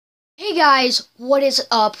Hey guys, what is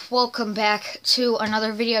up? Welcome back to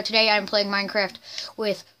another video. Today I'm playing Minecraft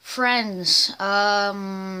with friends.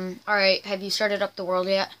 Alright, have you started up the world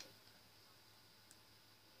yet?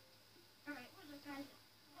 Alright, what's up guys?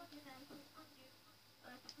 Welcome back to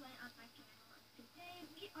play on my channel. Today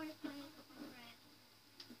we are playing with my friend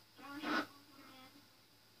Josh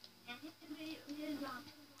and his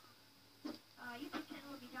YouTube channel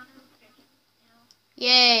will be down in the description.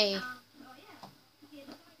 Yay! So yeah, get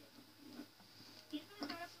started. He's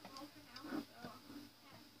gonna start up the world for now, so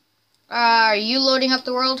yeah. Are you loading up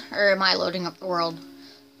the world, or am I loading up the world?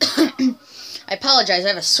 I apologize, I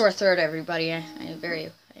have a sore throat, everybody. I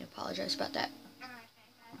apologize about that.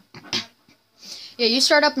 Alright, Yeah, you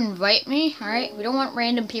start up and invite me, alright? We don't want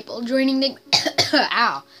random people joining the...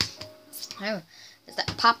 Ow. Oh, it's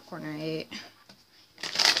that popcorn I ate.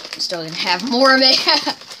 I'm still gonna have more of it.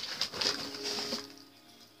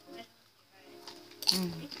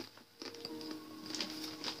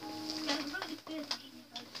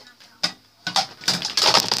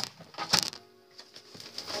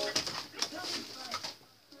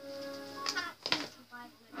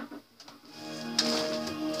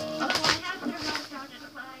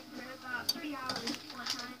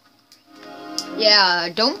 Yeah,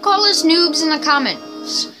 don't call us noobs in the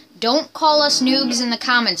comments. Don't call us noobs in the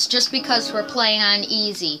comments just because we're playing on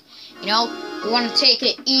easy. You know, we want to take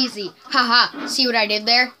it easy. Haha, see what I did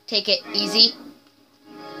there? Take it easy.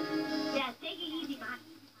 Yeah, take it easy, man.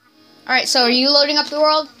 Alright, so are you loading up the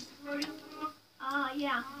world?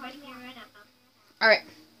 Yeah, I'm writing it right now. Alright.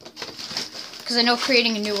 Because I know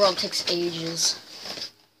creating a new world takes ages.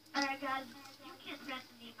 Alright guys, you can't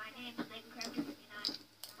threaten me. My name is Memecraft 59.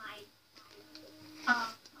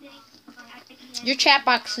 Your chat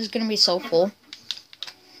box is going to be so full.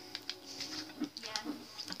 Yeah.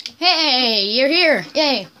 Hey, you're here.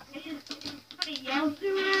 Yay.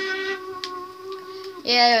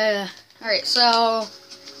 Yeah. Alright, so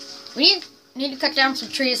we need to cut down some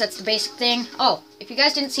trees. That's the basic thing. Oh, if you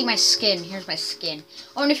guys didn't see my skin, here's my skin.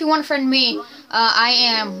 Oh, and if you want to friend me, I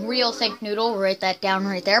am Real Think Noodle. Write that down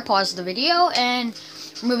right there. Pause the video, and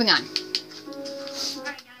we're moving on.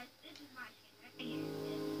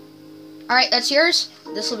 Alright, that's yours.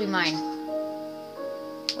 This will be mine.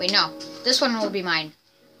 Wait, no. This one will be mine.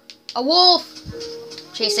 A wolf!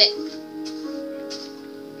 Chase it.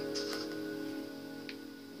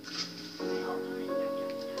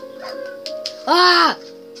 Ah!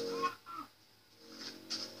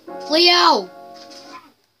 Leo!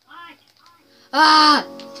 Ah!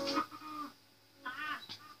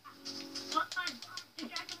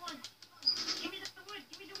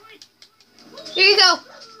 Here you go.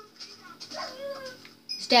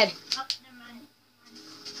 He's dead.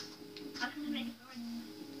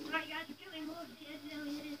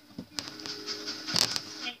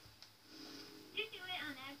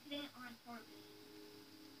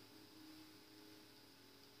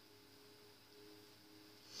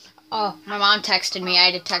 Oh, my mom texted me. I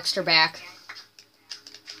had to text her back.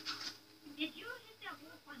 Did you hit that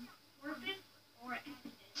wolf on purpose or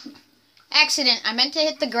accident? Accident. I meant to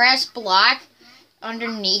hit the grass block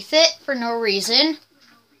underneath it for no reason.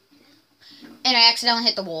 And I accidentally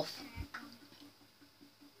hit the wolf.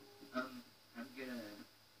 I'm gonna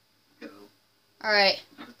go. Alright.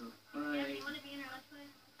 Bye. You want to be in our let's play?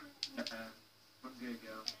 I'm gonna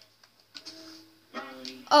go. Bye.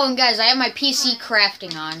 Oh, and guys, I have my PC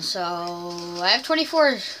crafting on, so I have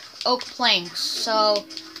 24 oak planks, so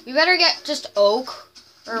we better get just oak.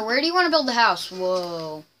 Or where do you want to build the house?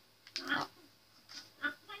 Whoa. I'm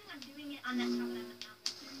planning on doing it on that top of that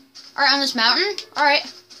mountain. Alright, on this mountain? Alright.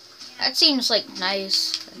 That seems like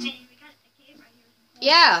nice. Hey, we got a cave right here.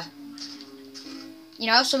 Yeah. You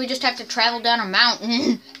know, so we just have to travel down a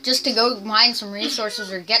mountain just to go mine some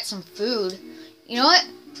resources or get some food. You know what?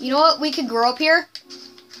 You know what we could grow up here?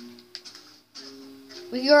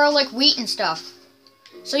 We could grow like wheat and stuff.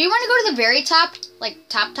 So you want to go to the very top? Like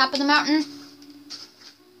top of the mountain?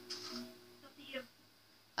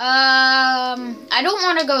 I don't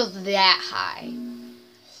want to go that high.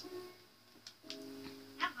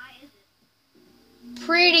 How high is it?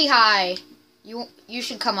 Pretty high. You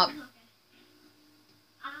should come up.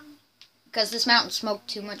 Because this mountain smoked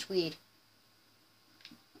too much weed.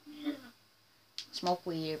 Smoke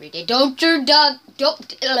weed every day. Don't do drugs.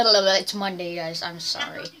 It's Monday, guys. I'm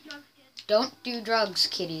sorry. Don't do drugs,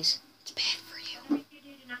 kiddies. It's bad for you.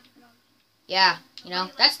 Yeah, you know,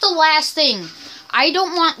 that's the last thing. I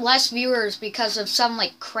don't want less viewers because of some,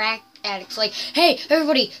 like, crack addicts. Like, hey,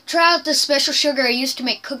 everybody, try out this special sugar I used to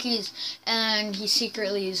make cookies, and he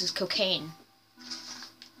secretly uses cocaine.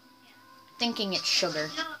 Thinking it's sugar.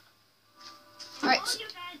 No. Alright. All you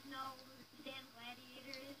guys know who Stan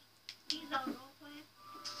Gladiator is, he's a role player.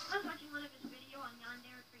 I was watching one of his videos on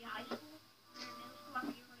Yandere High School, or middle school, I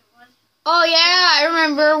forget what it was. Oh yeah, I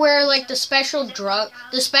remember where like the special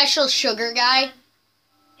sugar guy.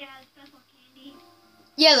 Yeah, special candy.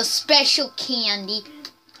 Yeah, the special candy.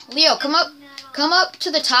 Leo, come up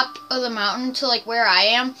to the top of the mountain to like where I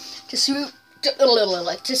am to see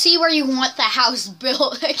where you want the house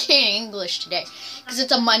built. I can't English today because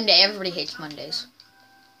it's a Monday. Everybody hates Mondays.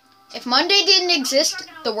 If Monday didn't exist,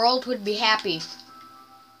 the world would be happy.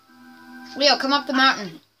 Leo, come up the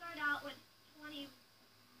mountain. Start out with 20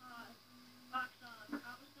 blocks of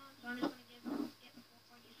cobblestone, so I'm just gonna get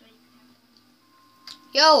 440 so you can have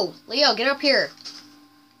 20. Yo, Leo, get up here.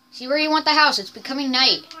 See where you want the house. It's becoming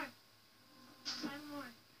night. 5 more.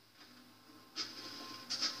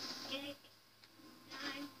 8,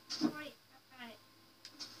 9, 40. Alright.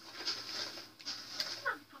 It's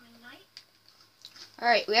not becoming night.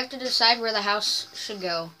 Alright, we have to decide where the house should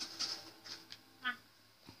go.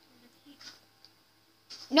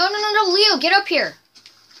 No, Leo, get up here.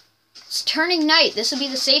 It's turning night. This would be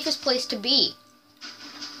the safest place to be.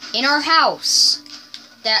 In our house.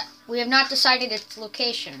 That we have not decided its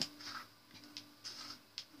location.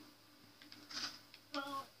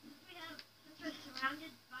 Well, since we're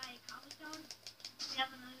surrounded by cobblestone, we have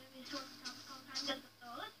another resource of cobblestone. So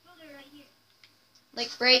let's build it right here.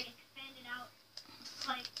 Like right. Expand it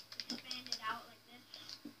out like this.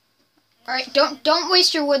 Alright, don't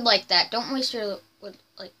waste your wood like that. Don't waste your wood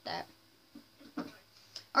like that.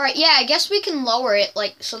 Alright, yeah, I guess we can lower it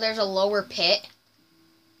like so there's a lower pit.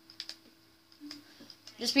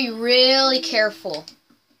 Just be really careful.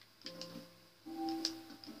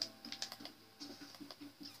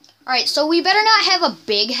 Alright, so we better not have a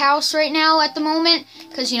big house right now at the moment.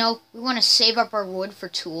 Because, you know, we want to save up our wood for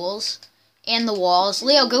tools. And the walls.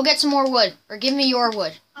 Leo, go get some more wood. Or give me your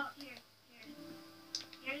wood. Oh, here.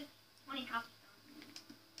 Here's 20 cobblestone.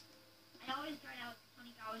 I always start out with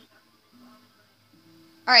 20 cobblestone.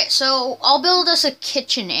 Alright, so I'll build us a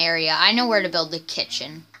kitchen area. I know where to build the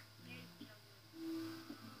kitchen.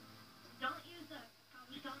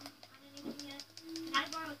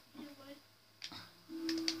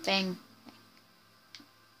 Bang.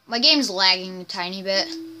 My game's lagging a tiny bit.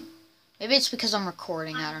 Maybe it's because I'm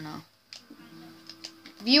recording, I don't know.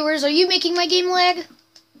 Viewers, are you making my game lag?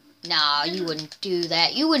 Nah, you wouldn't do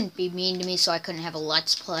that. You wouldn't be mean to me so I couldn't have a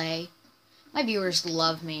Let's Play. My viewers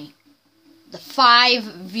love me. The 5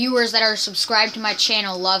 viewers that are subscribed to my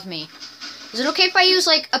channel love me. Is it okay if I use,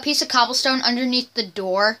 like, a piece of cobblestone underneath the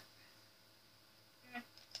door?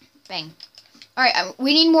 Bang. Alright,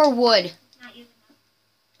 we need more wood.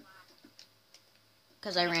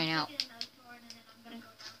 Because I ran out.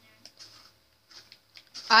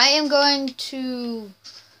 I'm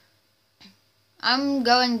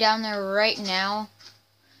going down there right now.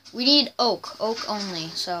 We need oak. Oak only,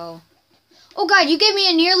 so... Oh god, you gave me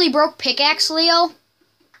a nearly broke pickaxe, Leo?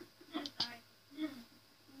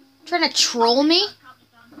 Trying to troll me?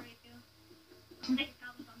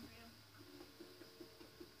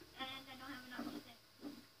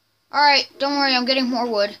 Alright, don't worry, I'm getting more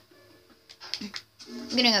wood.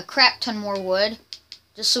 I'm getting a crap ton more wood.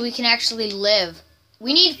 Just so we can actually live.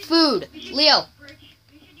 We need food. Leo.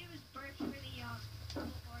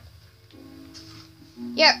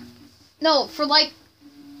 Yeah. No, for like...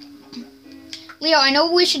 Leo, I know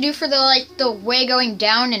what we should do for the way going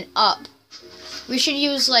down and up. We should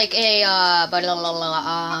use like a,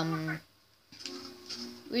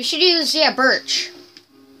 we should use, yeah, birch.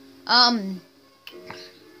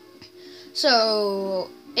 So,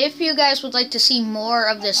 if you guys would like to see more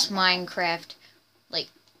of this Minecraft, like,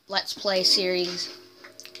 Let's Play series,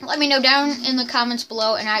 let me know down in the comments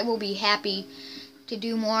below, and I will be happy to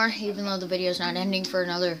do more, even though the video's not ending for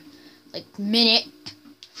another, like, minute.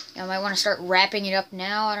 I might want to start wrapping it up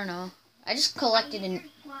now, I don't know. I just collected an...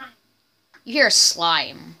 You hear a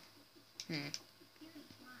slime.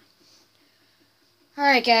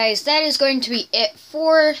 Alright guys, that is going to be it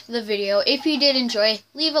for the video. If you did enjoy,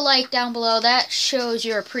 leave a like down below. That shows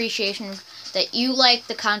your appreciation that you like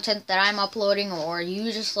the content that I'm uploading, or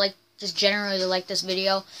you just generally like this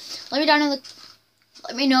video. Let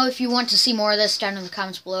me know if you want to see more of this down in the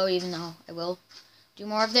comments below, even though I will do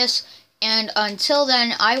more of this. And until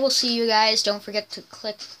then, I will see you guys. Don't forget to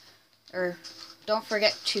don't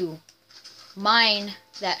forget to mine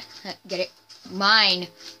that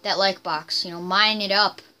like box, you know, mine it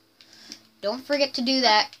up. Don't forget to do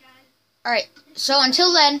that. Alright, so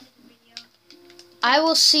until then, I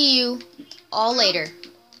will see you all later.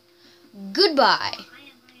 Goodbye.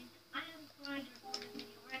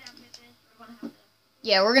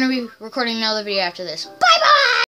 Yeah, we're going to be recording another video after this. Bye!